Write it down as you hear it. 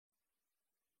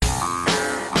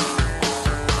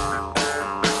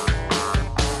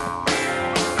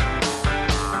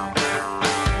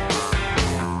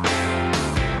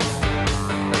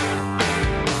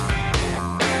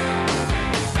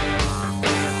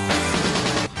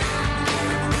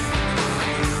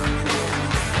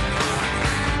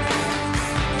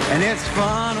And it's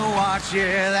fun to watch,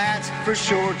 yeah, that's for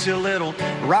sure, till little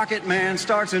Rocket Man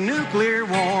starts a nuclear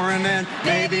war, and then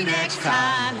maybe next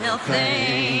time he'll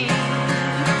think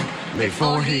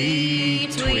before he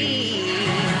tweets.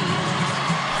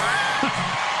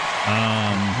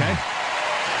 Okay.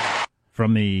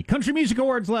 From the Country Music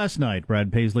Awards last night,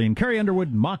 Brad Paisley and Carrie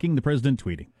Underwood mocking the president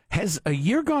tweeting. Has a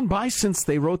year gone by since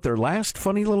they wrote their last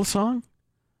funny little song?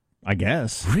 I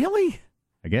guess. Really?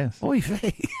 I guess. Oy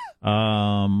vey.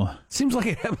 Seems like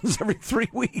it happens every 3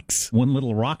 weeks. One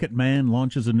little Rocket Man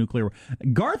launches a nuclear war.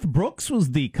 Garth Brooks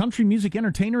was the Country Music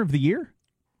Entertainer of the Year?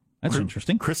 That's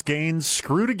interesting. Chris Gaines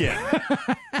screwed again.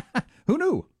 Who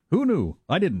knew? Who knew?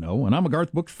 I didn't know, and I'm a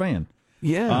Garth Brooks fan.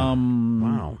 Yeah.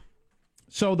 Wow.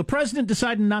 So the president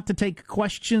decided not to take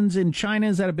questions in China.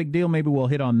 Is that a big deal? Maybe we'll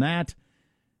hit on that.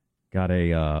 Got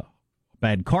a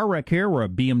bad car wreck here where a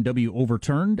BMW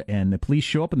overturned and the police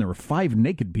show up and there were 5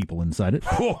 naked people inside it.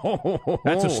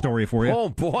 That's a story for you. Oh,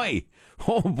 boy.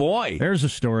 Oh, boy. There's a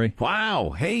story.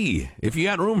 Wow. Hey, if you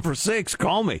got room for 6,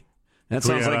 call me. That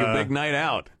sounds like a big night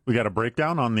out. We got a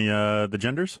breakdown on the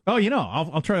genders? Oh,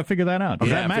 I'll try to figure that out.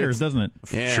 That matters, doesn't it?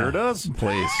 Yeah. Sure does.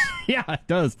 Please. Yeah, it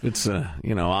does. It's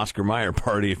Oscar Mayer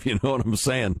party, if you know what I'm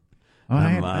saying.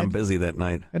 I'm busy that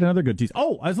night. I had another good tease.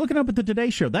 Oh, I was looking up at the Today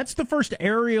Show. That's the first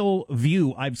aerial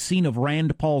view I've seen of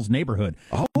Rand Paul's neighborhood.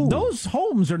 Oh. Those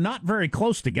homes are not very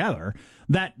close together.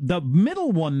 The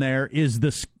middle one there is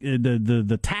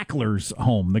the tackler's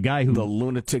home, the guy who... The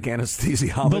lunatic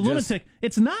anesthesiologist. The lunatic.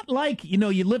 It's not like,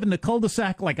 you live in the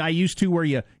cul-de-sac like I used to, where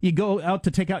you go out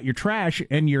to take out your trash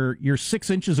and you're 6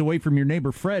 inches away from your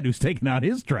neighbor Fred who's taking out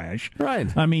his trash.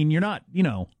 Right. I mean, you're not,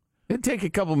 It'd take a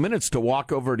couple minutes to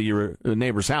walk over to your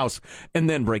neighbor's house and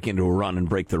then break into a run and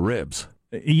break the ribs.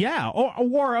 Yeah,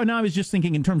 and I was just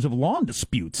thinking in terms of lawn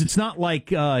disputes. It's not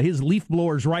like his leaf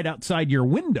blower's right outside your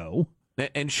window.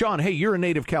 And Sean, hey, you're a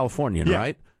native Californian,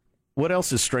 right? What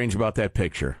else is strange about that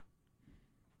picture?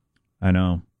 I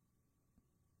know.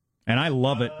 And I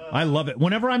love it. I love it.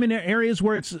 Whenever I'm in areas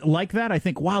where it's like that, I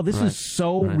think, wow, this is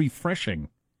so refreshing.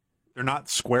 They're not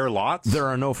square lots? There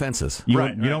are no fences. You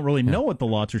don't really know what the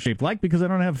lots are shaped like because they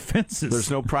don't have fences.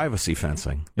 There's no privacy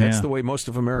fencing. That's the way most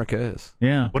of America is.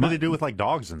 Yeah. What do they do with like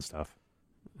dogs and stuff?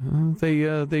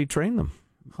 They train them.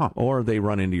 Or they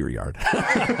run into your yard.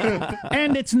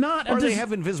 And it's not... Or they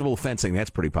have invisible fencing. That's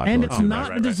pretty popular. And it's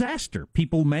not a disaster.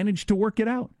 People manage to work it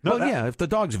out. If the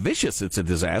dog's vicious, it's a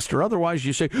disaster. Otherwise,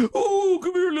 you say, oh,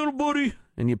 come here, little buddy.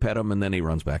 And you pet him, and then he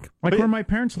runs back. Like where my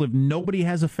parents live, nobody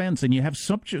has a fence, and you have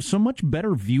so much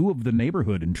better view of the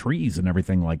neighborhood and trees and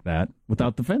everything like that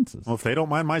without the fences. Well, if they don't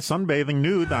mind my sunbathing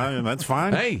nude, that's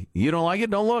fine. Hey, you don't like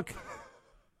it? Don't look.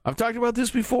 I've talked about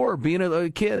this before, being a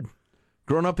kid.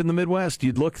 Growing up in the Midwest,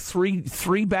 you'd look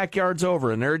three backyards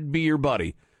over, and there'd be your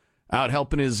buddy out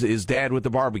helping his dad with the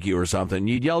barbecue or something.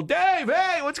 You'd yell, Dave,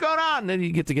 hey, what's going on? And then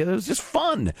you'd get together. It was just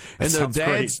fun. And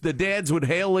the dads would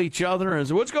hail each other and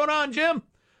say, what's going on, Jim?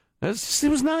 It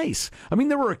was nice. I mean,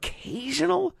 there were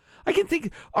occasional... I can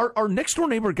think our next-door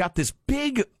neighbor got this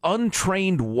big,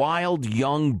 untrained, wild,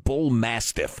 young bull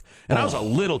mastiff. And I was a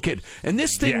little kid. And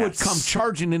this thing would come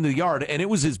charging into the yard, and it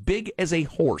was as big as a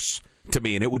horse to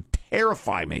me, and it would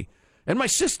terrify me. And my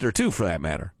sister, too, for that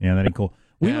matter. Yeah, that'd be cool.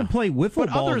 We would play wiffle ball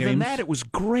games. But other than that, it was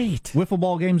great. Wiffle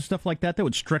ball games, stuff like that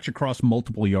would stretch across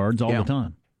multiple yards all the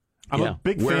time. I'm a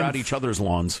big wear fan out each other's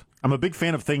lawns. I'm a big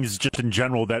fan of things just in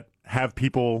general that have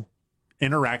people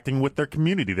interacting with their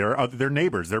community, their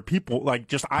neighbors, their people, like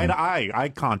just eye to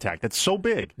eye contact. It's so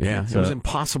big. Yeah, it was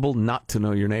impossible not to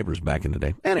know your neighbors back in the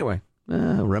day. Anyway,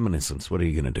 reminiscence. What are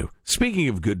you going to do? Speaking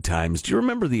of good times, do you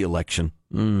remember the election?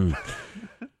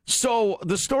 So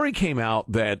the story came out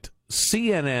that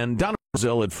CNN, Donna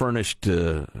Brazile had furnished,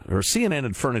 CNN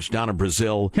had furnished Donna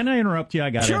Brazile. Can I interrupt you? I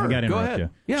got to interrupt go ahead. you.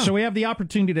 Yeah. So we have the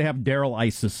opportunity to have Daryl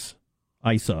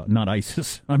not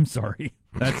ISIS. I'm sorry.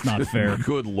 That's not fair.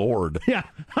 Good Lord. Yeah,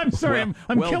 I'm sorry. I'm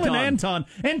well killing done. Anton.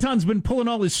 Anton's been pulling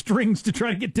all his strings to try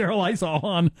to get Daryl Issa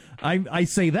on. I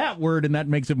say that word, and that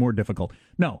makes it more difficult.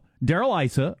 No, Daryl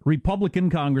Issa, Republican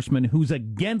congressman who's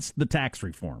against the tax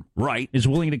reform, right, is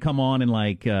willing to come on in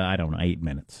 8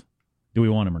 minutes. Do we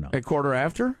want him or not? A quarter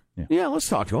after? Yeah, let's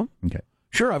talk to him. Okay.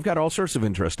 Sure, I've got all sorts of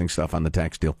interesting stuff on the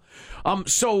tax deal.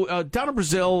 So Donna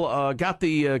Brazile got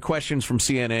the questions from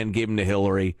CNN, gave them to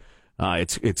Hillary.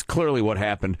 It's clearly what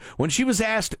happened. When she was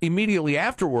asked immediately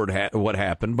afterward what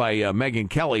happened by Megyn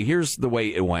Kelly, here's the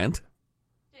way it went.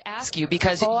 Ask you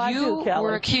because you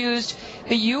were accused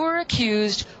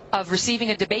of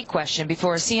receiving a debate question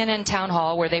before a CNN town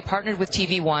hall where they partnered with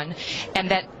TV One,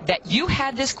 and that you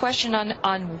had this question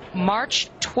on March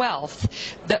 12th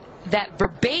that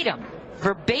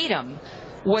verbatim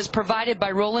was provided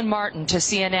by Roland Martin to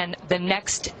CNN the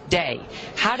next day.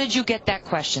 How did you get that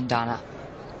question, Donna?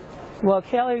 Well,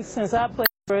 Kelly, since I play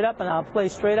straight up, and I'll play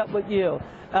straight up with you,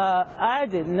 I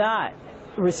did not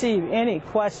receive any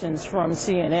questions from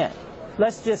CNN.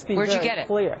 Let's just be Where'd you very get it?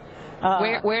 clear.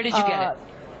 Where did you get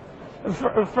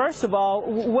it? First of all,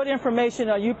 what information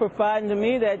are you providing to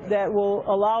me that will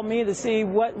allow me to see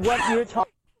what you're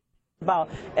talking about?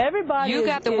 Everybody You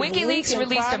got the WikiLeaks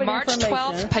released on March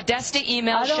 12th Podesta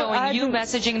email showing you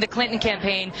messaging the Clinton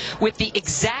campaign with the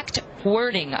exact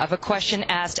wording of a question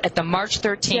asked at the March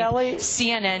 13th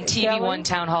CNN TV1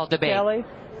 town hall debate. Kelly,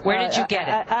 where did you get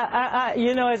it?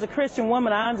 You know, as a Christian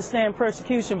woman, I understand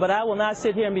persecution, but I will not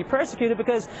sit here and be persecuted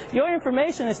because your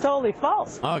information is totally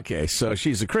false. Okay, so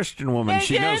she's a Christian woman.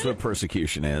 She knows what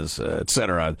persecution is,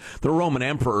 etc. The Roman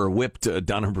emperor whipped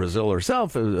Donna Brazile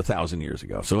herself 1,000 years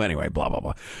ago. So anyway, blah, blah,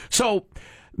 blah. So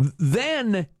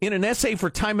then, in an essay for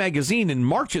Time magazine in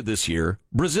March of this year,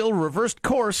 Brazile reversed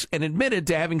course and admitted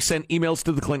to having sent emails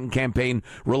to the Clinton campaign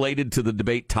related to the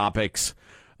debate topics.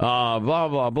 Blah,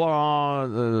 blah,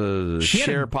 blah,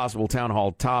 share possible town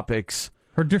hall topics.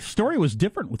 Her story was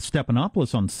different with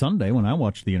Stephanopoulos on Sunday when I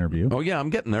watched the interview. Oh, yeah,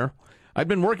 I'm getting there. I've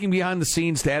been working behind the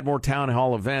scenes to add more town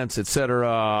hall events, etc.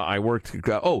 I worked...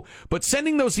 but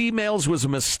sending those emails was a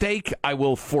mistake I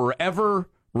will forever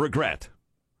regret.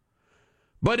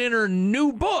 But in her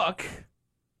new book,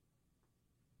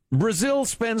 Brazile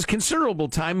spends considerable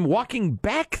time walking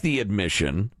back the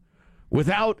admission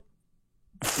without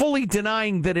fully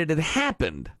denying that it had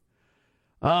happened.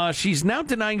 She's now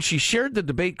denying she shared the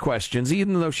debate questions,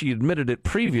 even though she admitted it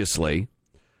previously.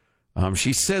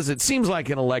 She says it seems like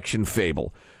an election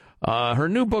fable. Her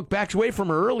new book backs away from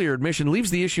her earlier admission,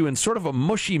 leaves the issue in sort of a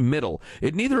mushy middle.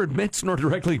 It neither admits nor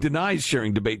directly denies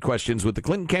sharing debate questions with the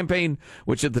Clinton campaign,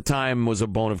 which at the time was a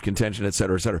bone of contention, et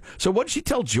cetera, et cetera. So what did she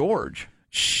tell George?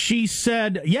 She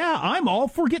said, yeah, I'm all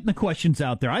for getting the questions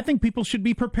out there. I think people should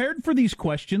be prepared for these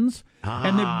questions,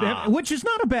 which is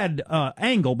not a bad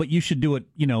angle, but you should do it,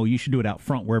 you should do it out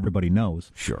front where everybody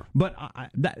knows. Sure. But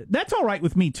that's all right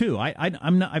with me, too.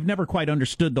 I've never quite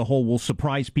understood the whole we'll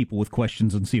surprise people with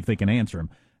questions and see if they can answer them.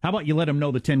 How about you let them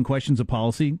know the 10 questions of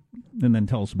policy and then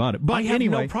tell us about it? But I have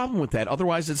anyway, no problem with that.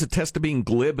 Otherwise, it's a test of being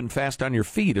glib and fast on your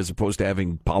feet as opposed to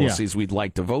having policies we'd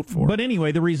like to vote for. But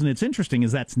anyway, the reason it's interesting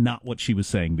is that's not what she was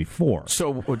saying before.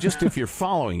 So just if you're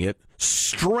following it,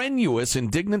 strenuous,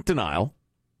 indignant denial,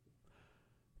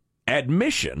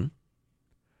 admission,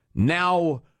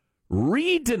 now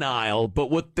re-denial,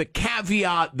 but with the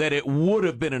caveat that it would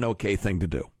have been an okay thing to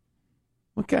do.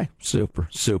 Okay, super.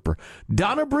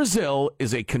 Donna Brazile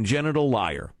is a congenital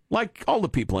liar, like all the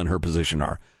people in her position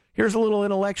are. Here's a little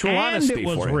intellectual honesty for you.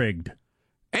 And it was rigged.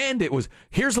 And it was.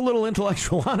 Here's a little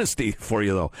intellectual honesty for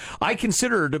you, though. I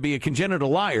consider her to be a congenital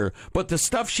liar, but the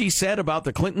stuff she said about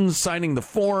the Clintons signing the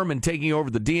form and taking over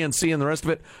the DNC and the rest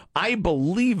of it, I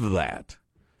believe that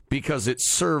because it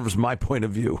serves my point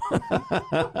of view.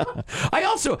 I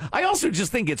also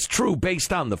just think it's true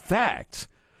based on the facts.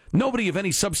 Nobody of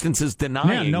any substance is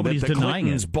denying that the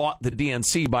Clintons bought the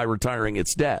DNC by retiring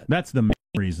its debt. That's the main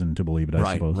reason to believe it,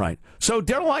 I suppose. Right. So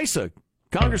Darrell Issa,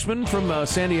 congressman from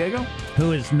San Diego,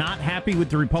 who is not happy with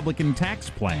the Republican tax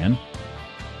plan.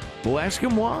 We'll ask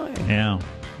him why. Yeah.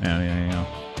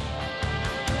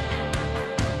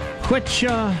 Which,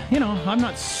 I'm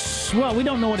not... Well, we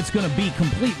don't know what it's going to be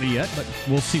completely yet, but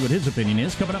we'll see what his opinion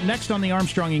is. Coming up next on the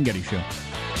Armstrong and Getty Show.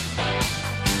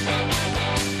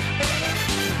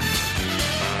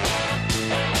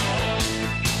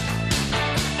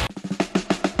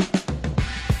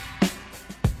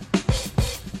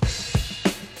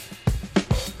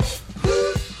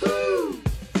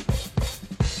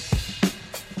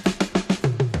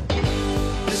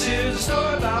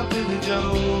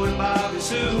 Joe and Bobby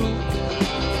Sue,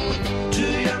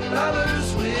 two young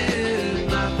lovers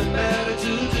with nothing better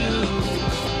to do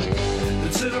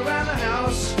than sit around the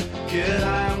house, get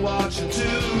high and watch a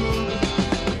tune.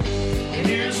 And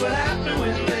here's what happened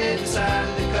when they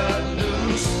decided to cut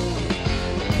loose.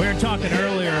 We were talking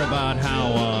earlier about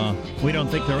how we don't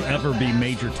think there'll ever be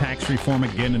major tax reform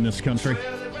again in this country.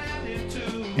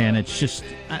 And it's just,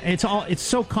 it's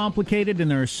so complicated,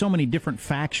 and there are so many different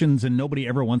factions, and nobody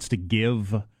ever wants to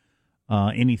give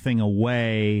anything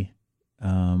away,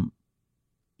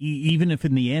 even if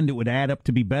in the end it would add up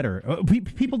to be better.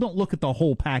 People don't look at the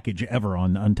whole package ever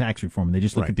on tax reform. They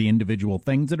just look at the individual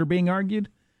things that are being argued,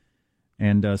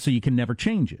 and so you can never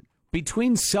change it.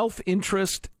 Between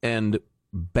self-interest and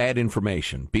bad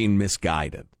information, being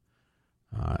misguided,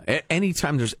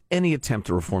 Anytime there's any attempt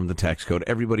to reform the tax code,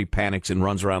 everybody panics and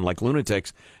runs around like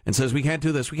lunatics and says, we can't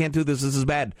do this, this is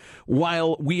bad.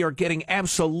 While we are getting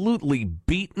absolutely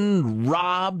beaten,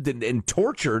 robbed, and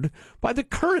tortured by the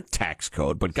current tax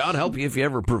code. But God help you if you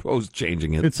ever propose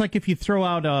changing it. It's like if you throw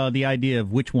out the idea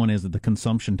of which one is it, the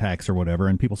consumption tax or whatever,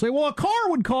 and people say, well, a car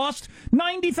would cost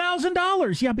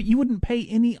 $90,000. Yeah, but you wouldn't pay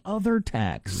any other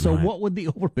tax. So what would the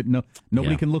but no,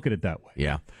 nobody can look at it that way.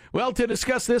 Yeah. Well, to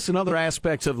discuss this and other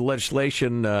aspects of the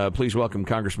legislation, please welcome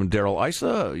Congressman Darrell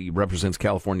Issa. He represents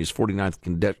California's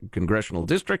 49th Congressional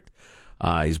District.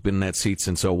 He's been in that seat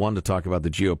since 2001 to talk about the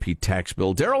GOP tax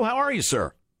bill. Darrell, how are you,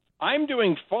 sir? I'm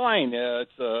doing fine.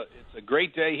 It's a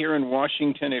great day here in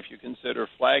Washington if you consider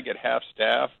flag at half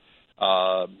staff.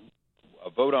 A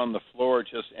vote on the floor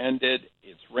just ended.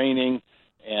 It's raining,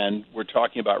 and we're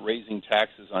talking about raising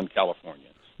taxes on Californians.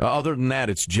 Other than that,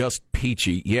 it's just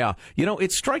peachy. Yeah. You know,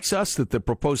 it strikes us that the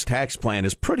proposed tax plan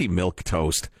is pretty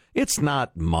milquetoast. It's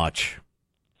not much.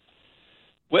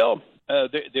 Well,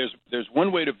 there's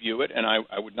one way to view it, and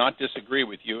I would not disagree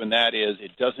with you, and that is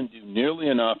it doesn't do nearly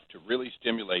enough to really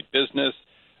stimulate business.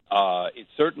 It's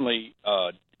certainly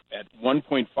at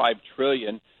 $1.5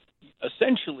 trillion.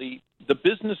 Essentially, the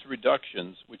business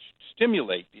reductions, which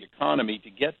stimulate the economy to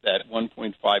get that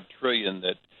 $1.5 trillion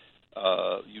that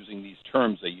using these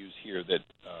terms they use here that,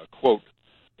 quote,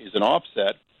 is an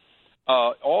offset,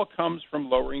 all comes from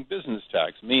lowering business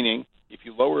tax, meaning if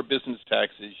you lower business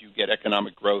taxes, you get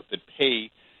economic growth that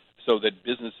pay so that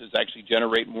businesses actually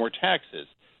generate more taxes.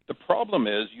 The problem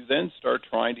is you then start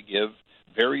trying to give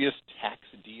various tax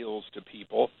deals to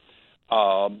people,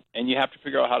 and you have to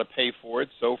figure out how to pay for it.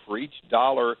 So for each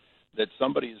dollar that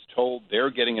somebody is told they're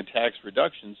getting a tax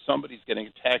reduction, somebody's getting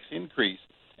a tax increase.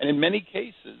 And in many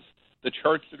cases, the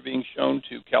charts that are being shown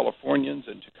to Californians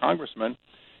and to congressmen,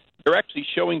 they're actually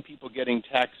showing people getting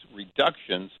tax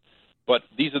reductions, but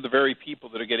these are the very people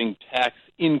that are getting tax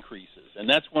increases. And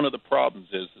that's one of the problems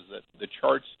is that the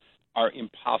charts are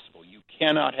impossible. You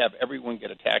cannot have everyone get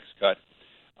a tax cut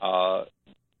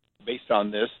based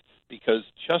on this because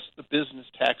just the business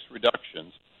tax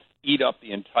reductions eat up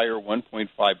the entire $1.5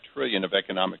 trillion of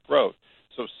economic growth.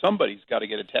 So somebody's got to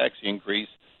get a tax increase,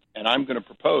 and I'm going to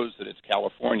propose that it's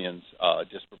Californians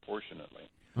disproportionately.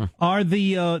 Are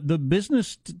the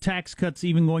business tax cuts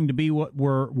even going to be what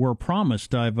were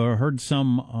promised? I've heard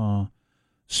some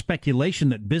speculation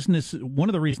that business. One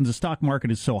of the reasons the stock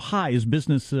market is so high is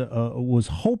business was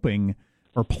hoping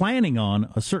or planning on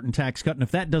a certain tax cut, and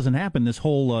if that doesn't happen, this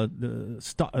whole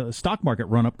stock market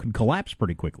run up could collapse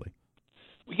pretty quickly.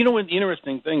 Well, you know, what the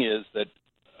interesting thing is that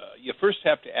you first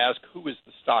have to ask who is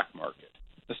the stock market.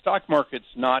 The stock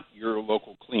market's not your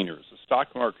local cleaners. The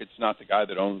stock market's not the guy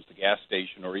that owns the gas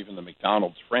station or even the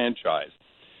McDonald's franchise.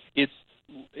 It's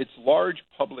large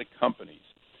public companies.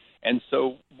 And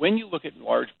so when you look at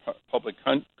large public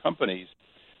companies,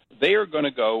 they are going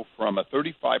to go from a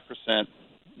 35%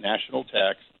 national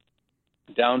tax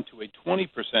down to a 20%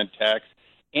 tax,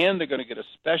 and they're going to get a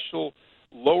special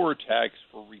lower tax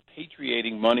for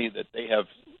repatriating money that they have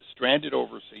stranded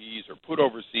overseas or put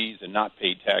overseas and not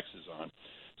paid taxes on.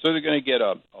 So they're going to get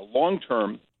a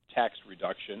long-term tax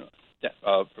reduction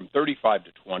from 35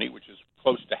 to 20, which is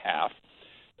close to half.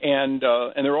 And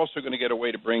they're also going to get a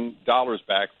way to bring dollars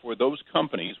back for those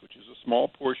companies, which is a small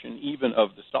portion even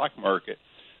of the stock market,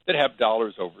 that have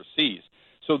dollars overseas.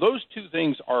 So those two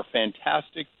things are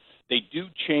fantastic. They do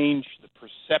change the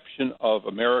perception of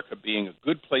America being a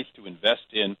good place to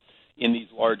invest in these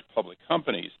large public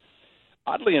companies.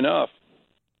 Oddly enough,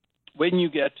 when you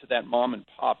get to that mom and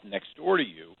pop next door to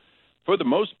you, for the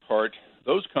most part,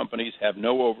 those companies have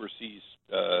no overseas,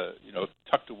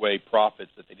 tucked away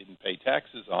profits that they didn't pay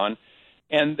taxes on,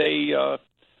 and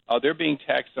they're being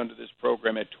taxed under this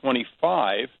program at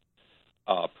 25%,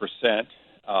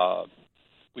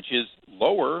 which is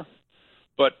lower,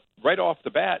 but right off the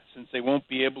bat, since they won't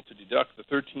be able to deduct the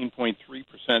 13.3%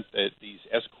 that these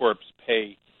S corps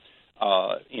pay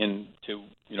to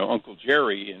Uncle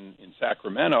Jerry in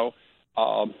Sacramento,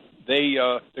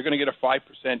 they're going to get a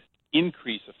 5%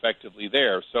 increase effectively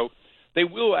there. So they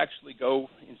will actually go,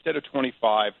 instead of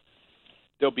 25,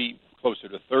 they'll be closer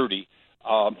to 30.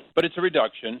 But it's a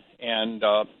reduction, and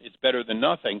it's better than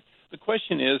nothing. The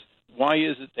question is, why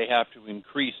is it they have to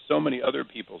increase so many other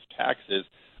people's taxes?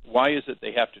 Why is it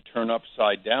they have to turn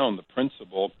upside down the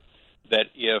principle that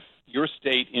if your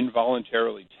state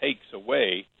involuntarily takes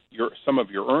away some of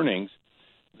your earnings,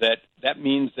 that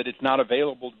means that it's not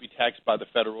available to be taxed by the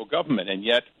federal government? And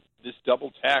yet this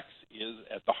double tax is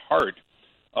at the heart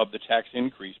of the tax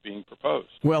increase being proposed.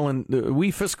 Well, and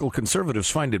we fiscal conservatives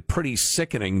find it pretty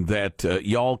sickening that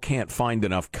y'all can't find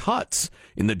enough cuts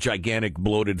in the gigantic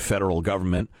bloated federal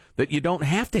government that you don't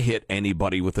have to hit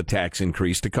anybody with a tax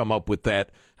increase to come up with that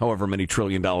however many $1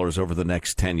 trillion over the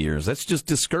next 10 years. That's just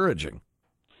discouraging.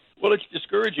 Well, it's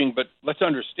discouraging, but let's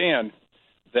understand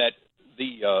that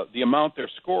the amount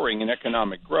they're scoring in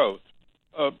economic growth,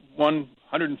 $150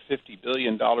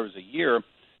 billion a year,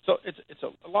 so it's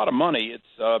a lot of money.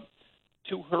 It's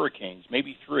 2 hurricanes,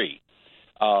 maybe 3.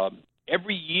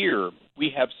 Every year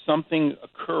we have something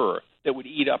occur that would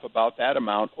eat up about that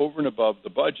amount over and above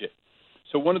the budget.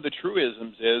 So one of the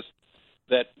truisms is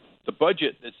that the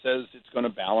budget that says it's going to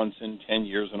balance in 10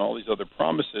 years and all these other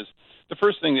promises, the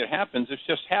first thing that happens, it's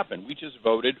just happened. We just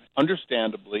voted,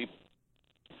 understandably,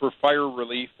 for fire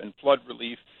relief and flood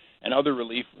relief and other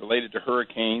relief related to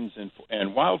hurricanes and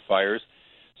wildfires.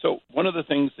 So one of the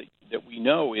things that we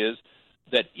know is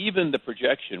that even the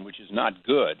projection, which is not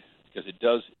good because it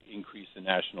does increase the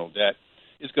national debt,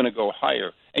 is going to go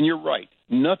higher. And you're right.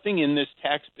 Nothing in this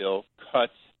tax bill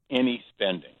cuts any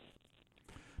spending.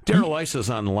 Darrell Issa's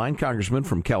on the line, Congressman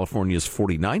from California's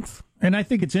 49th. And I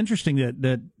think it's interesting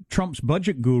that Trump's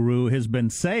budget guru has been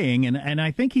saying, and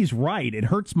I think he's right. It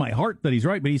hurts my heart that he's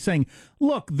right, but he's saying,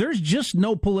 look, there's just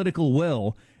no political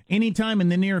will anytime in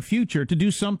the near future to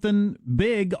do something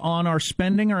big on our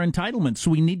spending, our entitlements.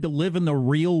 So we need to live in the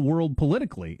real world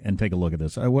politically and take a look at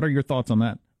this. What are your thoughts on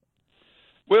that?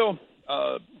 Well,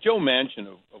 Joe Manchin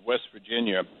of West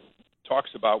Virginia talks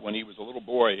about when he was a little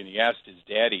boy and he asked his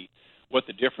daddy what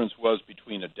the difference was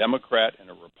between a Democrat and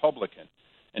a Republican.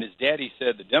 And his daddy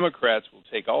said the Democrats will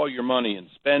take all your money and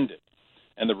spend it,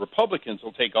 and the Republicans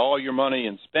will take all your money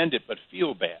and spend it but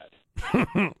feel bad.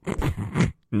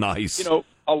 Nice. You know,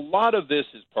 a lot of this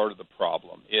is part of the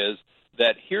problem, is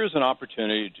that here's an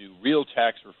opportunity to do real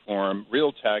tax reform,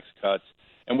 real tax cuts,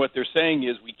 and what they're saying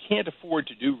is we can't afford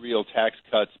to do real tax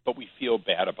cuts, but we feel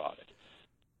bad about it.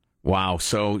 Wow.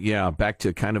 So, yeah, back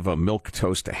to kind of a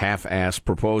milquetoast, half-ass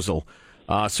proposal.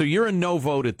 So you're a no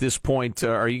vote at this point.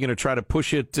 Are you going to try to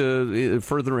push it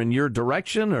further in your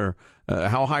direction, or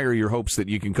how high are your hopes that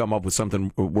you can come up with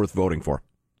something worth voting for?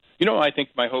 You know, I think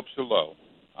my hopes are low.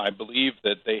 I believe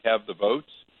that they have the votes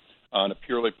on a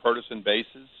purely partisan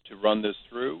basis to run this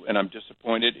through, and I'm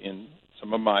disappointed in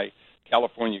some of my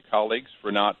California colleagues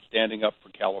for not standing up for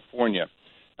California.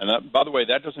 And that, by the way,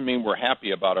 that doesn't mean we're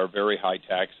happy about our very high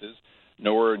taxes,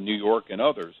 nor New York and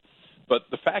others. But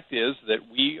the fact is that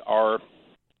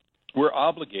we're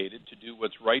obligated to do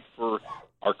what's right for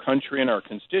our country and our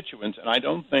constituents, and I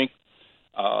don't think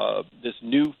this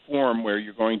new form where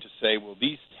you're going to say, well,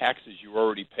 these taxes you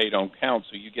already pay don't count,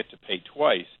 so you get to pay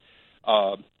twice,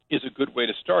 is a good way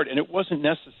to start, and it wasn't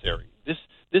necessary. This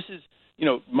is, you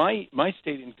know, my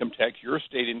state income tax, your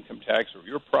state income tax, or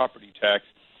your property tax,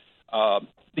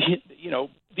 you know,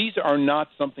 these are not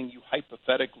something you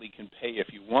hypothetically can pay if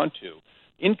you want to.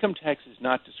 Income tax is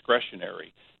not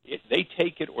discretionary. They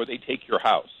take it or they take your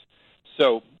house.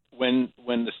 So when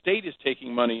the state is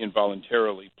taking money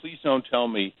involuntarily, please don't tell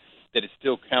me that it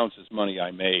still counts as money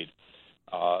I made.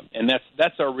 And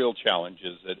that's our real challenge,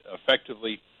 is that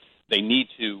effectively they need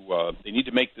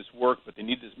to make this work, but they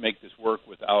need to make this work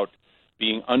without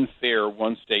being unfair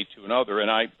one state to another.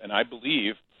 And I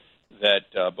believe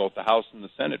that both the House and the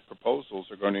Senate proposals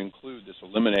are going to include this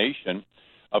elimination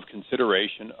of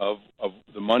consideration of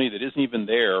the money that isn't even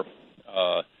there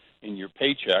in your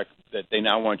paycheck that they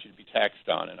now want you to be taxed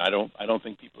on. And I don't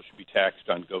think people should be taxed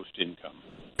on ghost income.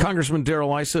 Congressman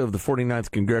Darrell Issa of the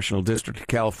 49th Congressional District of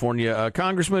California.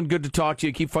 Congressman, good to talk to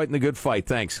you. Keep fighting the good fight.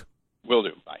 Thanks. Will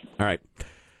do. Bye. All right.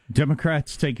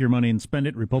 Democrats take your money and spend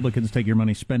it. Republicans take your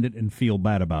money, spend it, and feel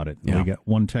bad about it. Yeah. We got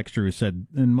one texter who said,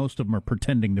 and most of them are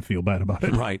pretending to feel bad about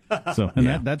it. Right. So,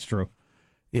 and that's true.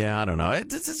 Yeah, I don't know.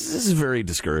 This is very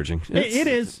discouraging. It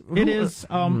is. It is.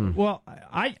 Well,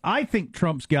 I think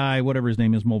Trump's guy, whatever his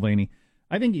name is, Mulvaney,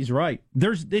 I think he's right.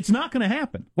 It's not going to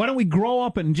happen. Why don't we grow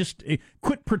up and just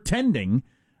quit pretending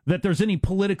that there's any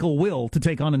political will to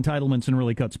take on entitlements and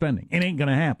really cut spending? It ain't going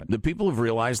to happen. The people have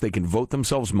realized they can vote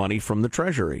themselves money from the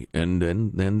Treasury, and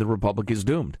then the Republic is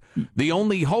doomed. The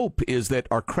only hope is that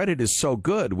our credit is so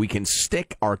good we can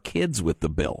stick our kids with the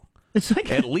bill. It's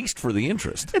like, at least for the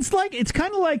interest. It's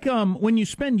kind of like when you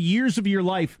spend years of your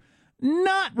life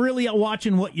not really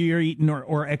watching what you're eating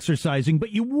or exercising,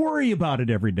 but you worry about it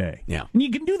every day. Yeah. And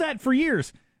you can do that for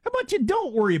years. How about you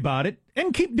don't worry about it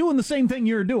and keep doing the same thing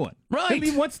you're doing? Right. I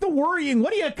mean, what's the worrying?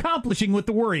 What are you accomplishing with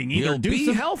the worrying? You'll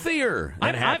be healthier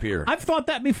and happier. I've thought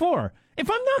that before. If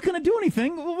I'm not going to do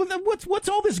anything, what's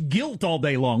all this guilt all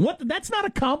day long? That's not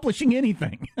accomplishing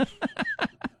anything.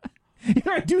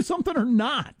 Either I do something or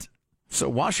not. So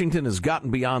Washington has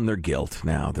gotten beyond their guilt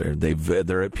now.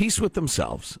 They're at peace with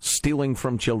themselves, stealing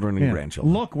from children and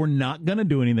grandchildren. Look, we're not going to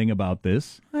do anything about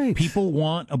this. Right. People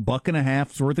want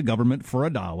 $1.50 worth of government for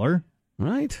 $1.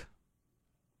 Right.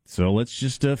 So let's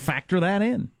just factor that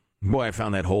in. Boy, I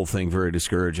found that whole thing very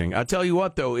discouraging. I'll tell you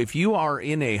what, though, if you are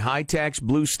in a high-tax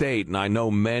blue state, and I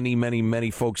know many, many,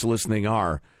 many folks listening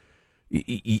are,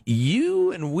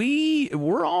 you and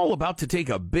we're all about to take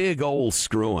a big old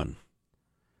screwing.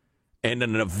 And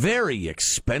in a very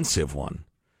expensive one.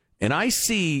 And I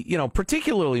see,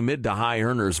 particularly mid to high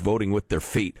earners voting with their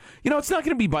feet. It's not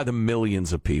going to be by the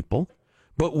millions of people,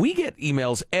 but we get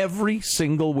emails every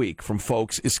single week from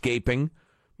folks escaping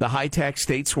the high tax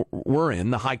states we're in,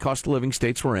 the high cost of living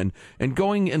states we're in, and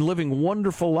going and living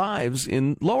wonderful lives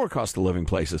in lower cost of living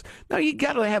places. Now, you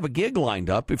got to have a gig lined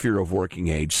up if you're of working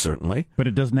age, certainly. But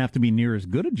it doesn't have to be near as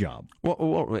good a job.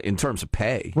 Well, in terms of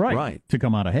pay. Right. To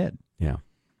come out ahead. Yeah.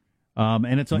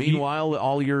 And it's meanwhile,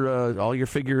 all your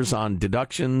figures on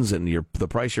deductions and the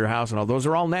price of your house and all those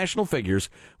are all national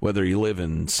figures. Whether you live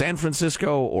in San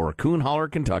Francisco or Coon Holler,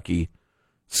 Kentucky,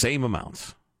 same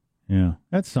amounts. Yeah,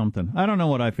 that's something. I don't know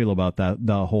what I feel about that.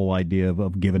 The whole idea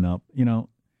of giving up.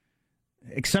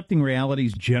 Accepting reality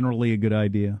is generally a good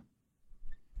idea,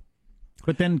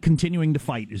 but then continuing to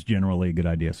fight is generally a good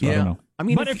idea. So I don't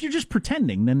know. But if you're just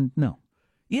pretending, then no.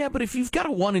 Yeah, but if you've got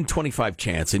a 1 in 25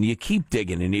 chance and you keep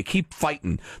digging and you keep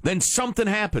fighting, then something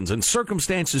happens and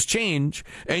circumstances change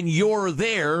and you're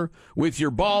there with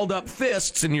your balled up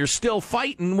fists and you're still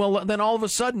fighting. Well, then all of a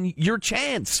sudden your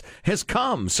chance has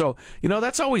come. So,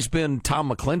 that's always been Tom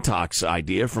McClintock's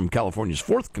idea from California's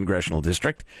 4th Congressional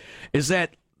District, is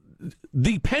that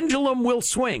the pendulum will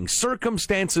swing.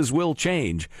 Circumstances will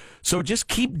change. So just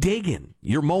keep digging.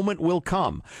 Your moment will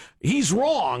come. He's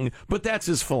wrong, but that's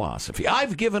his philosophy.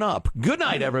 I've given up. Good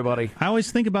night, everybody. I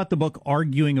always think about the book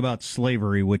Arguing About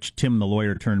Slavery, which Tim the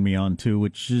lawyer turned me on to,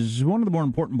 which is one of the more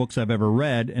important books I've ever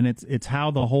read. And it's how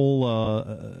the whole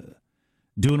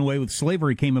doing away with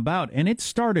slavery came about. And it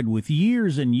started with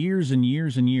years and years and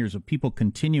years and years of people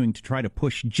continuing to try to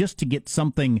push just to get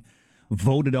something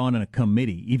voted on in a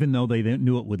committee, even though they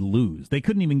knew it would lose. They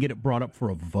couldn't even get it brought up for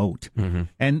a vote. Mm-hmm.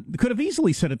 And could have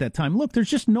easily said at that time, look, there's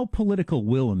just no political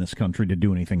will in this country to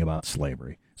do anything about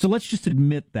slavery. So let's just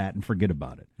admit that and forget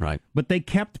about it. Right. But they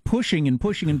kept pushing and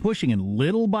pushing and pushing, and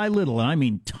little by little, and I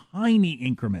mean tiny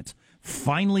increments.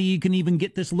 Finally, you can even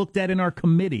get this looked at in our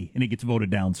committee, and it gets voted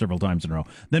down several times in a row.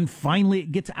 Then finally,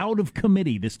 it gets out of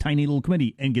committee, this tiny little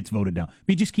committee, and gets voted down.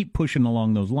 But you just keep pushing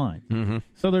along those lines. Mm-hmm.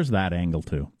 So there's that angle,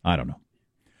 too. I don't know.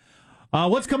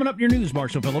 What's coming up in your news,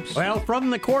 Marshall Phillips? Well, from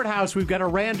the courthouse, we've got a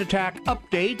Rand attack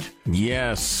update.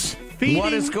 Yes.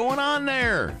 What is going on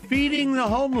there? Feeding the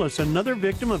homeless, another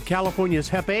victim of California's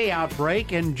Hep A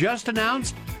outbreak, and just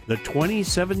announced the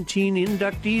 2017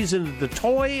 inductees into the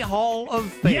Toy Hall of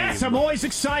Fame. Yes, I'm always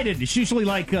excited. It's usually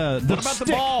like the What about stick.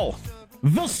 the ball?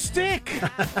 The stick.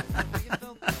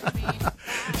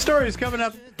 Stories coming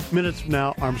up minutes from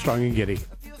now, Armstrong and Getty.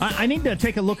 I need to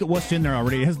take a look at what's in there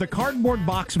already. Has the cardboard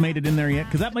box made it in there yet?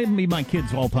 Because that might be my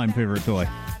kid's all-time favorite toy.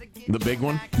 The big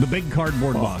one? The big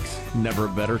cardboard box. Never a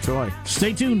better toy.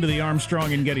 Stay tuned to the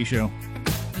Armstrong and Getty Show.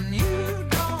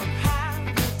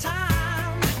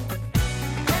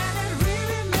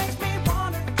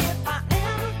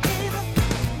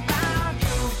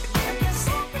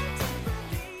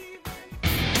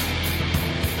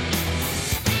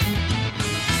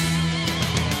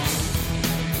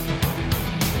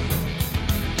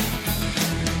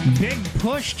 Big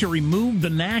push to remove the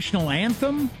national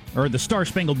anthem, or the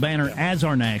Star-Spangled Banner as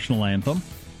our national anthem.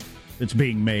 It's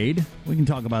being made. We can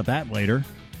talk about that later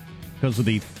because of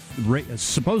the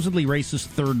supposedly racist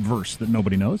third verse that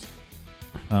nobody knows.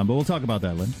 But we'll talk about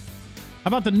that later. How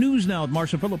about the news now with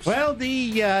Marshall Phillips? Well,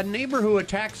 the neighbor who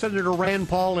attacked Senator Rand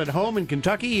Paul at home in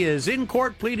Kentucky is in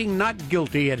court pleading not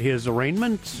guilty at his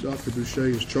arraignment. Dr. Boucher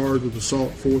is charged with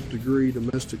assault 4th-degree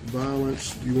domestic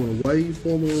violence. Do you want to waive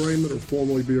formal arraignment or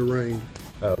formally be arraigned?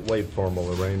 Waive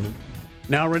formal arraignment.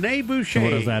 Now, Rene Boucher. So what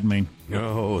does that mean?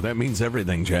 Oh, that means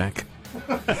everything, Jack.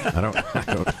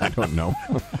 I don't know.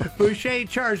 Boucher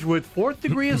charged with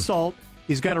 4th-degree assault.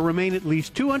 He's got to remain at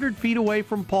least 200 feet away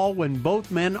from Paul when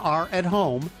both men are at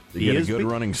home. You get a good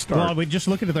running start. Well, we just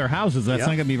look at their houses. That's not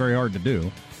going to be very hard to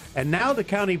do. And now the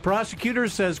county prosecutor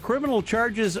says criminal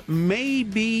charges may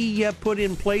be put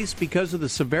in place because of the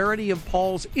severity of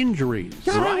Paul's injuries.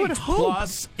 God, I would Right. hope.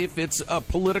 Plus, if it's a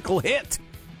political hit,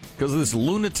 because this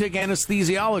lunatic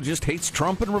anesthesiologist hates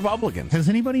Trump and Republicans. Has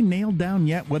anybody nailed down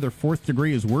yet whether 4th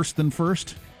degree is worse than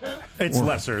first? It's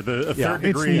lesser. The third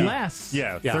degree. It's less.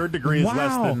 Yeah, third degree is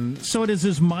less than. So it is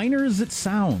as minor as it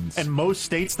sounds. And most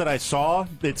states that I saw,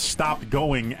 it stopped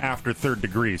going after third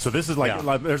degree. So this is like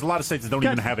there's a lot of states that don't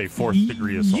even have a fourth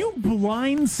degree assault. You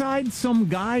blindside some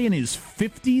guy in his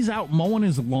 50s out mowing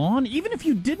his lawn? Even if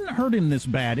you didn't hurt him this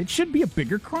bad, it should be a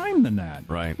bigger crime than that.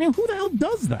 Right. I mean, who the hell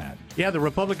does that? Yeah, the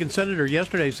Republican senator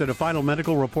yesterday said a final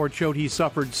medical report showed he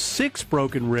suffered 6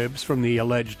 broken ribs from the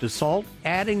alleged assault,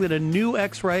 adding that a new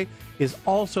X-ray is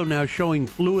also now showing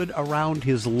fluid around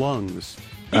his lungs.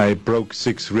 I broke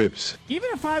 6 ribs. Even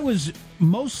if I was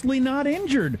mostly not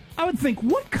injured, I would think,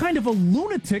 what kind of a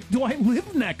lunatic do I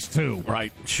live next to?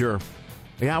 Right, sure.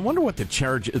 Yeah, I wonder what the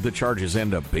charges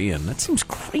end up being. That seems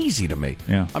crazy to me.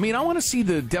 Yeah. I mean, I want to see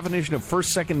the definition of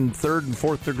first, second, third, and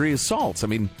fourth degree assaults. I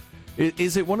mean,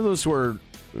 is it one of those where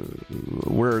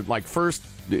like first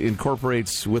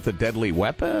incorporates with a deadly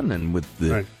weapon and with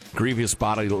the grievous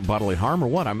bodily harm, or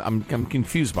what? I'm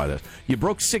confused by this. You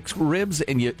broke 6 ribs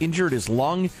and you injured his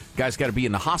lung. Guy's got to be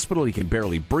in the hospital. He can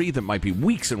barely breathe. It might be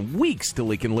weeks and weeks till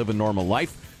he can live a normal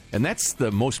life. And that's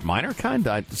the most minor kind?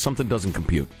 Something doesn't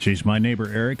compute. Jeez, my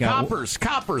neighbor Eric. Coppers,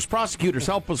 prosecutors,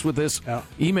 help us with this.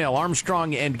 Email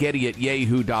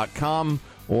armstrongandgetty@yahoo.com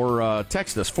or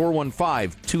text us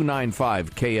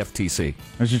 415-295-KFTC. I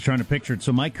was just trying to picture it.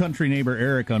 So my country neighbor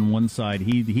Eric on one side,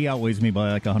 he outweighs me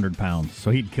by like 100 pounds. So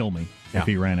he'd kill me if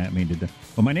he ran at me.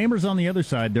 But my neighbors on the other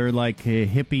side, they're like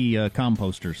hippie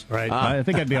composters. Right. I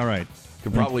think I'd be all right.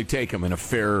 Could probably take him in a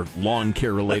fair lawn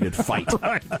care-related fight.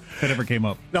 Right. If it ever came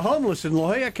up. The homeless in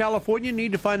La Jolla, California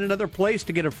need to find another place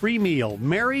to get a free meal.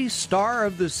 Mary, Star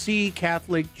of the Sea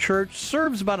Catholic Church,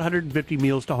 serves about 150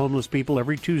 meals to homeless people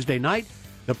every Tuesday night.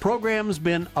 The program's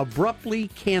been abruptly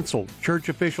canceled. Church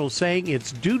officials saying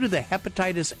it's due to the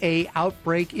hepatitis A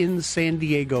outbreak in San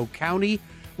Diego County,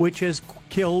 which has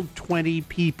killed 20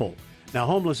 people. Now,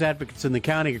 homeless advocates in the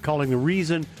county are calling the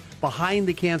reason behind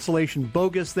the cancellation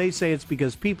bogus. They say it's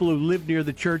because people who live near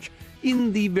the church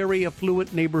in the very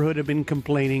affluent neighborhood have been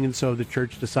complaining, and so the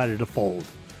church decided to fold.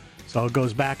 So it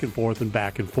goes back and forth and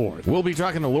back and forth. We'll be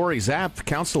talking to Lori Zapp,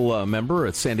 council member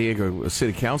at San Diego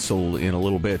City Council, in a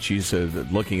little bit. She's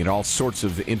looking at all sorts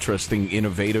of interesting,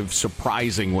 innovative,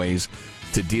 surprising ways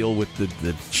to deal with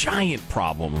the giant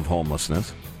problem of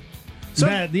homelessness. So,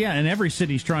 and every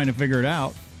city's trying to figure it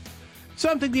out.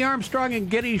 Something the Armstrong and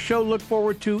Getty Show look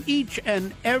forward to each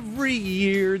and every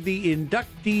year, the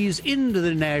inductees into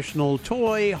the National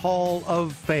Toy Hall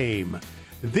of Fame.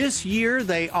 This year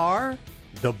they are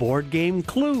the board game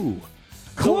Clue.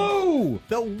 Clue!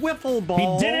 The wiffle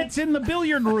ball. He did it in the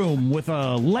billiard room with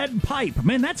a lead pipe.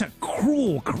 Man, that's a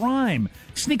cruel crime.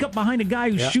 Sneak up behind a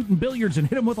guy who's shooting billiards and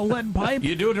hit him with a lead pipe.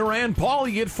 You do it to Rand Paul,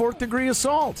 you get 4th degree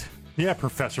assault. Yeah,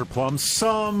 Professor Plum.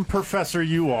 Some professor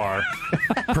you are.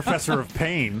 Professor of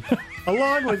pain.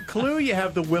 Along with Clue, you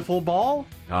have the wiffle ball.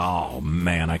 Oh,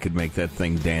 man, I could make that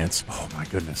thing dance. Oh, my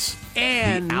goodness.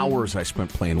 And the hours I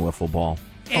spent playing wiffle ball.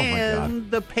 And oh, my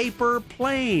God. The paper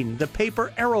plane, the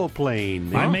paper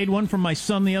aeroplane. I made one for my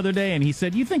son the other day, and he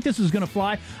said, "You think this is going to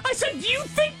fly?" I said, "Do you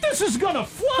think this is going to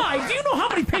fly? Do you know how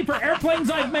many paper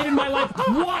airplanes I've made in my life?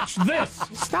 Watch this."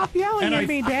 Stop yelling at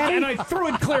me, Daddy. And I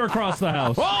threw it clear across the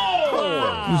house.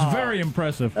 Oh! It was very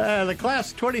impressive. The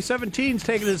class 2017 has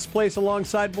taken its place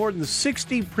alongside more than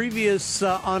 60 previous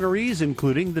honorees,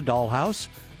 including the dollhouse,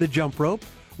 the jump rope,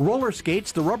 roller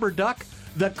skates, the rubber duck,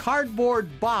 the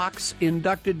cardboard box,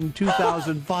 inducted in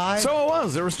 2005. So it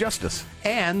was. There was justice.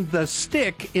 And the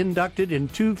stick, inducted in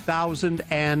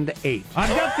 2008.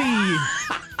 I've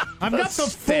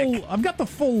got the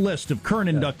full list of current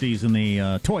inductees in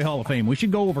the Toy Hall of Fame. We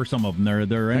should go over some of them.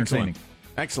 They're entertaining.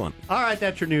 Excellent. All right,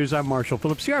 that's your news. I'm Marshall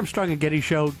Phillips, the Armstrong and Getty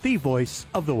Show, the voice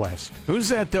of the West. Who's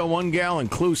that one gal in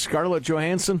Clue, Scarlett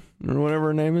Johansson, or whatever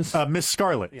her name is? Miss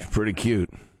Scarlett. Yeah. Pretty cute.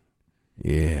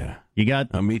 Yeah.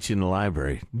 I'll meet you in the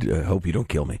library. Hope you don't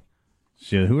kill me.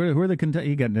 So who are the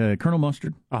you got Colonel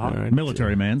Mustard, right.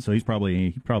 Military man, so he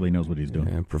probably knows what he's doing.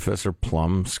 Yeah, Professor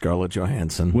Plum, Scarlett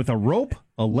Johansson, with a rope,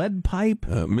 a lead pipe,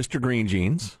 Mr. Green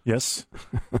Jeans. Yes.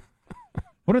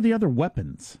 What are the other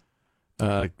weapons?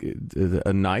 A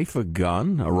knife, a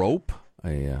gun, a rope.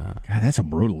 God, that's a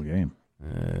brutal game.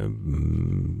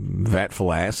 Vat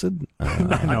full of acid.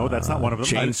 No, that's not one of them.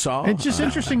 Chainsaw. It's just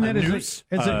interesting that noose,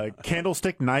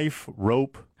 candlestick, knife,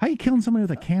 rope. How are you killing somebody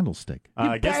with a candlestick?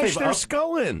 You bash their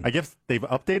skull in. I guess they've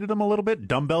updated them a little bit.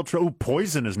 Dumbbell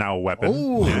poison is now a weapon.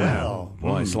 Oh, well.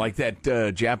 Boy, it's like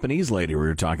that Japanese lady we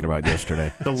were talking about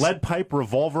yesterday. The lead pipe,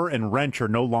 revolver, and wrench are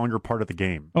no longer part of the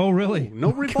game. Oh, really?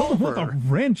 No revolver. With a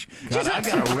wrench. God, I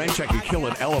got a wrench I could kill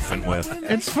an elephant with.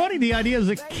 It's funny, the idea as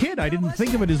a kid, I didn't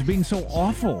think of it as being so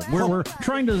awful. We're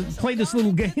trying to play this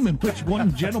little game in which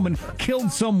one gentleman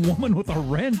killed some woman with a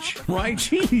wrench. Right?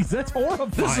 Jeez, that's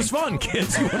horrifying. This is fun,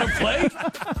 kids. You want to play?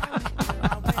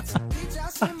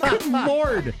 Good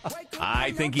Lord.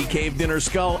 I think he caved in her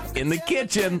skull in the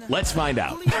kitchen. Let's find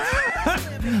out.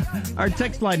 Our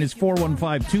text line is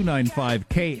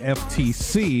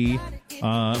 415-295-KFTC.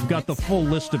 I've got the full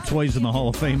list of toys in the Hall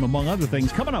of Fame, among other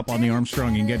things, coming up on the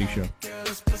Armstrong and Getty Show.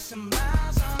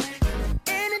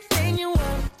 Anything you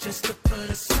want, just to put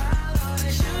a smile on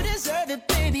it. You deserve it,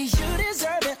 baby. You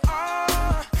deserve it all.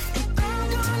 And I'm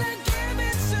gonna give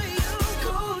it to you.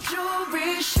 Gold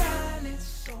jewelry, shining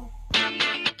so.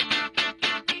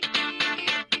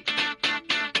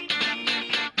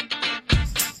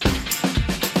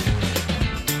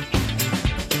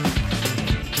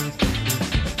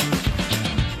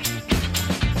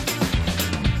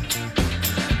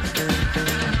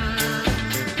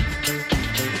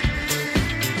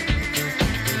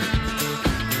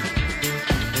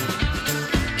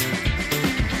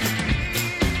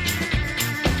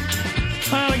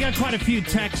 Quite a few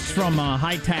texts from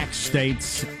high-tax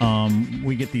states.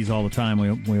 We get these all the time.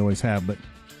 We always have. But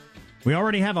we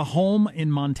already have a home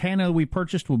in Montana we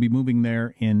purchased. We'll be moving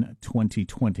there in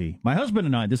 2020. My husband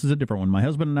and I, this is a different one. My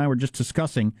husband and I were just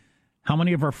discussing how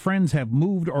many of our friends have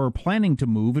moved or are planning to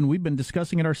move, and we've been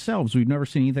discussing it ourselves. We've never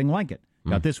seen anything like it.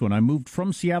 Got this one. I moved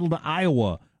from Seattle to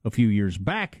Iowa a few years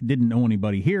back. Didn't know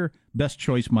anybody here. Best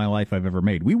choice of my life I've ever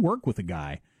made. We work with a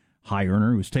guy, high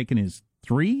earner, who's taken his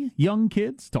 3 young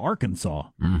kids to Arkansas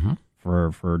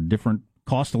for different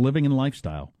cost of living and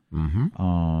lifestyle.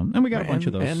 And we got a bunch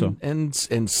of those. And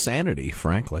sanity,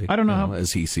 frankly. I don't know how,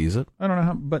 as he sees it. I don't know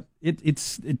how, but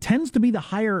it tends to be the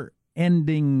higher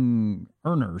ending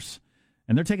earners,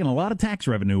 and they're taking a lot of tax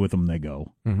revenue with them. They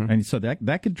go, and so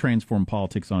that could transform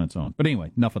politics on its own. But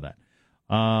anyway, enough of that.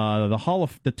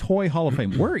 The Toy Hall of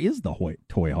Fame. Where is the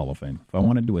Toy Hall of Fame? If I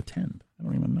wanted to attend, I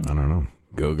don't even know. I don't know.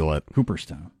 Google it.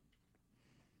 Cooperstown.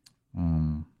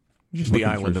 The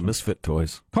Island of Misfit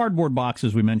Toys. Cardboard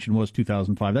boxes we mentioned was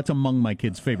 2005. That's among my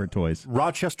kids' favorite toys.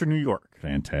 Rochester, New York.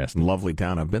 Fantastic. Lovely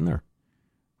town. I've been there.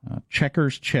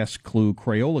 Checkers, Chess Clue,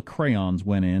 Crayola crayons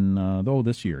went in,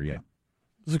 this year, yeah.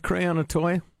 Is a crayon a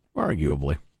toy?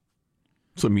 Arguably.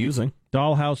 It's amusing.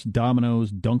 Dollhouse, Dominoes,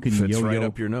 Dunkin' Fits Yo-Yo. right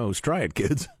up your nose. Try it,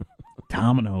 kids.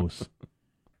 Dominoes.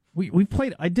 We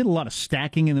played. I did a lot of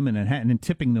stacking in them and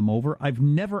tipping them over. I've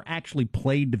never actually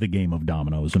played the game of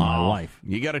dominoes in my life.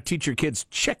 You got to teach your kids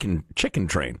chicken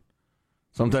train,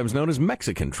 sometimes known as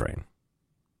Mexican train.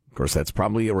 Of course, that's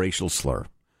probably a racial slur. Of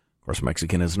course,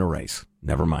 Mexican isn't a race.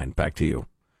 Never mind. Back to you.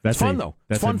 That's fun though.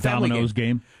 That's fun a dominoes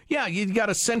game. Yeah, you got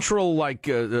a central like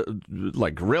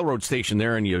railroad station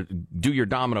there, and you do your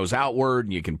dominoes outward,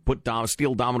 and you can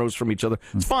steal dominoes from each other.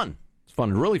 It's fun. It's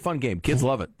fun. Really fun game. Kids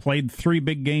love it. Played 3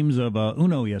 big games of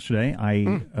Uno yesterday.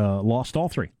 I lost all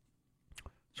 3.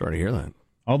 Sorry to hear that.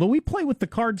 Although we play with the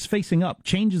cards facing up,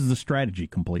 changes the strategy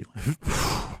completely.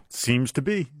 Seems to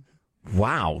be.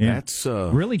 Wow, that's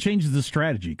really changes the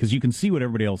strategy because you can see what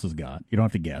everybody else has got. You don't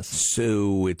have to guess.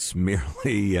 So it's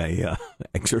merely a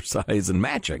exercise in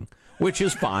matching, which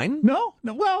is fine. No.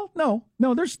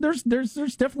 There's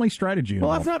definitely strategy.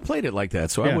 Well, I've not played it like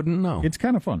that, so I wouldn't know. It's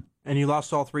kind of fun. And you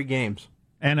lost all 3 games.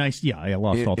 And I lost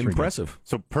all 3 Impressive. games.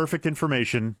 So perfect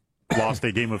information. Lost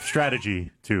a game of strategy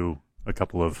to a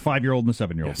couple of 5-year-old and a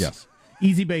 7-year-old. Yes.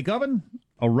 Easy Bake Oven,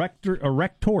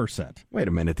 Erector set. Wait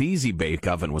a minute. The Easy Bake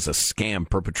Oven was a scam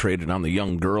perpetrated on the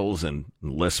young girls and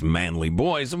less manly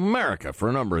boys of America for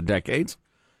a number of decades.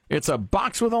 It's a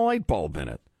box with a light bulb in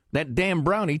it. That damn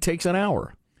brownie takes an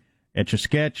hour.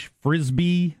 Etch-a-Sketch,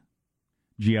 Frisbee,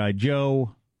 G.I.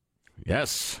 Joe.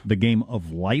 Yes. The Game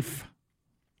of Life.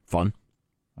 Fun.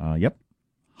 Yep.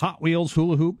 Hot Wheels,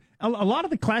 Hula Hoop. A lot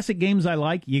of the classic games I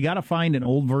like, you got to find an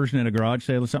old version at a garage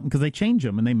sale or something because they change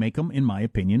them and they make them, in my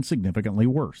opinion, significantly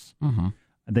worse. Mm-hmm.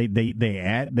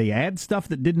 They add stuff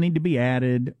that didn't need to be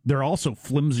added. They're also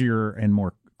flimsier and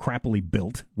more crappily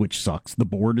built, which sucks. The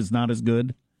board is not as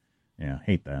good. Yeah,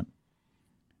 hate that.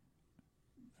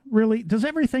 Really? Does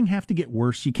everything have to get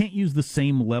worse? You can't use the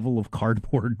same level of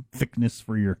cardboard thickness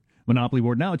for your Monopoly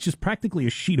board. Now it's just practically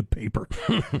a sheet of paper.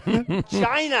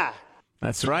 China!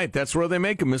 That's right. That's where they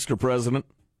make them, Mr. President.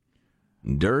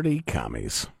 Dirty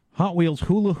commies. Hot Wheels,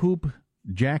 Hula Hoop,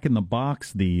 Jack in the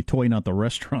Box, the toy, not the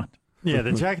restaurant. Yeah,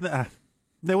 the jacket.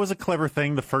 That was a clever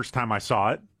thing the first time I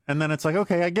saw it, and then it's like,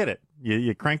 okay, I get it.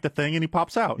 You crank the thing and he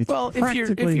pops out. Well, if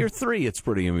you're 3, it's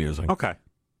pretty amusing. Okay.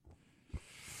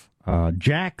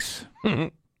 Jax.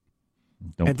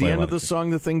 At the end of the song,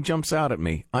 the thing jumps out at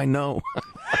me. I know.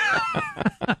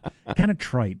 Kind of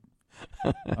trite.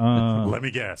 Let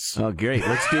me guess. Oh, great.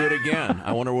 Let's do it again.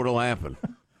 I wonder what'll happen.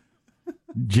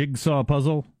 Jigsaw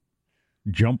puzzle.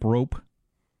 Jump rope.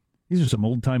 These are some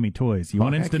old-timey toys. You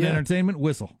want instant entertainment?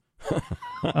 Whistle.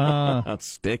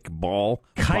 Stick, ball,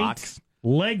 kite, box.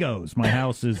 Legos. My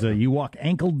house is, you walk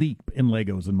ankle deep in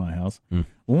Legos in my house.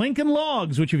 Lincoln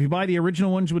Logs, which if you buy the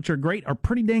original ones, which are great, are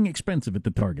pretty dang expensive at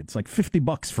the Target. It's like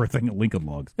 $50 for a thing of Lincoln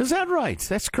Logs. Is that right?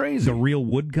 That's crazy. The real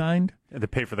wood kind. They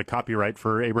pay for the copyright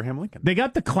for Abraham Lincoln. They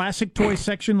got the classic toy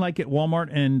section like at Walmart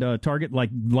and Target,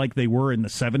 like they were in the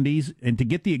 70s. And to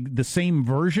get the same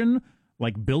version,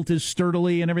 like built as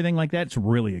sturdily and everything like that, it's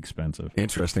really expensive.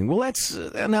 Interesting. Well, that's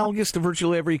analogous to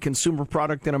virtually every consumer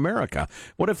product in America.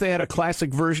 What if they had a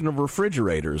classic version of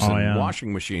refrigerators and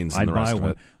washing machines and the rest of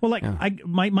it? Well,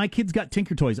 my kids got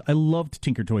Tinker Toys. I loved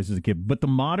Tinker Toys as a kid, but the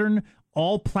modern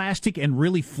all plastic and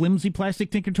really flimsy plastic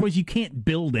Tinker Toys, you can't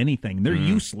build anything. They're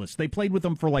useless. They played with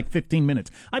them for like 15 minutes.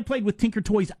 I played with Tinker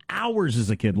Toys hours as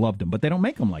a kid, loved them, but they don't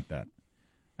make them like that.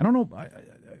 I don't know.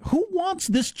 Who wants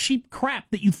this cheap crap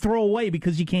that you throw away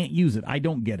because you can't use it? I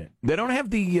don't get it. They don't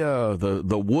have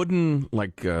the wooden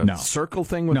circle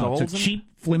thing with the holes in it? It's a cheap,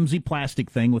 flimsy plastic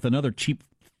thing with another cheap,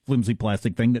 flimsy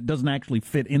plastic thing that doesn't actually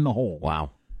fit in the hole. Wow.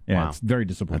 Yeah, it's very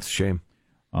disappointing. That's a shame.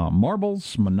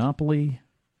 Marbles, Monopoly.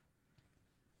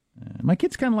 My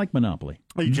kids kind of like Monopoly.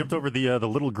 Oh, you jumped over the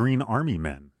Little Green Army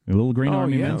Men. The Little Green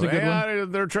Army Men's a good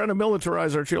one. They're trying to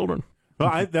militarize our children.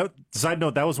 Well, side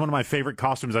note, that was one of my favorite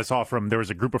costumes I saw from. There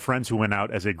was a group of friends who went out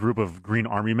as a group of Green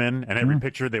Army Men, and every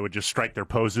picture they would just strike their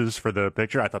poses for the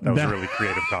picture. I thought that was a really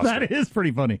creative costume. That is pretty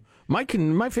funny. My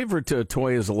favorite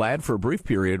toy as a lad for a brief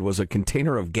period was a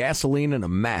container of gasoline and a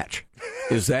match.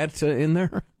 Is that in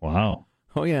there? Wow.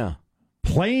 Oh, yeah.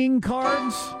 Playing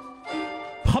cards?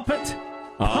 Puppet?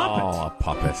 Oh, a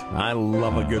puppet. I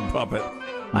love a good puppet.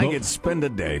 I could spend a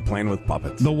day playing with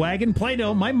puppets. The wagon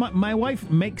Play-Doh. My wife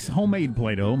makes homemade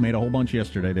Play-Doh. Made a whole bunch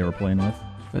yesterday they were playing with.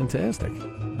 Fantastic.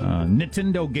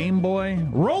 Nintendo Game Boy.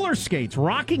 Roller skates.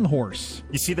 Rocking horse.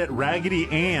 You see that Raggedy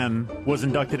Ann was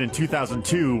inducted in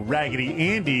 2002. Raggedy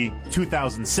Andy,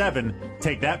 2007.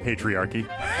 Take that, patriarchy.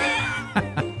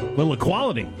 Little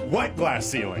equality. White glass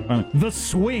ceiling. The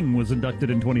Swing was inducted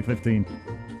in 2015.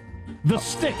 The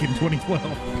Stick in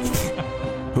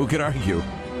 2012. Who could argue?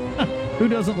 Who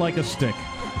doesn't like a stick?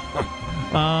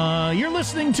 You're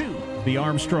listening to The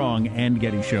Armstrong and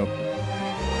Getty Show.